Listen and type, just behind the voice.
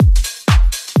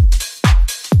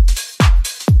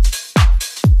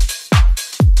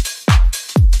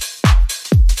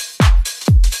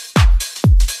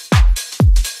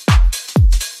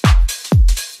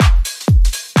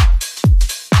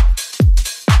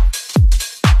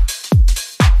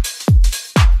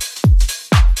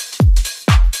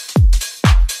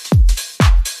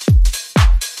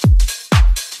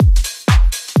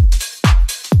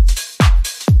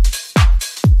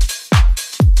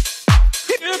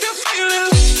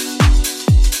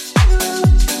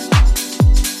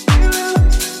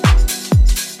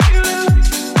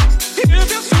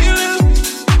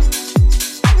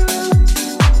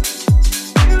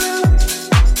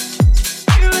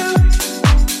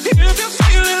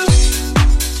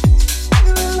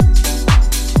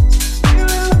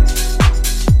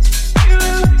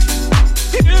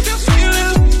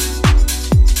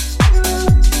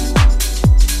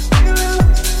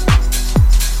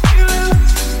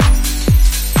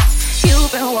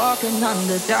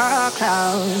Under dark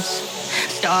clouds,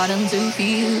 starting to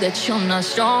feel that you're not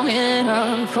strong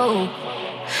enough. Oh,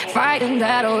 fighting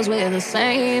battles with the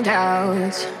same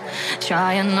doubts,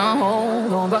 trying to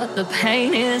hold on, but the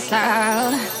pain is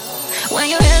loud. When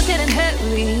your head's getting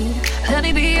heavy, let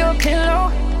me be your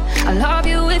pillow. I love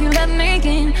you if you let me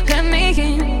in, let me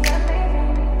in.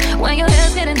 When your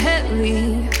head's getting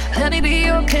heavy, let me be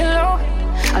your pillow.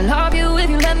 I love you if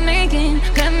you let me in,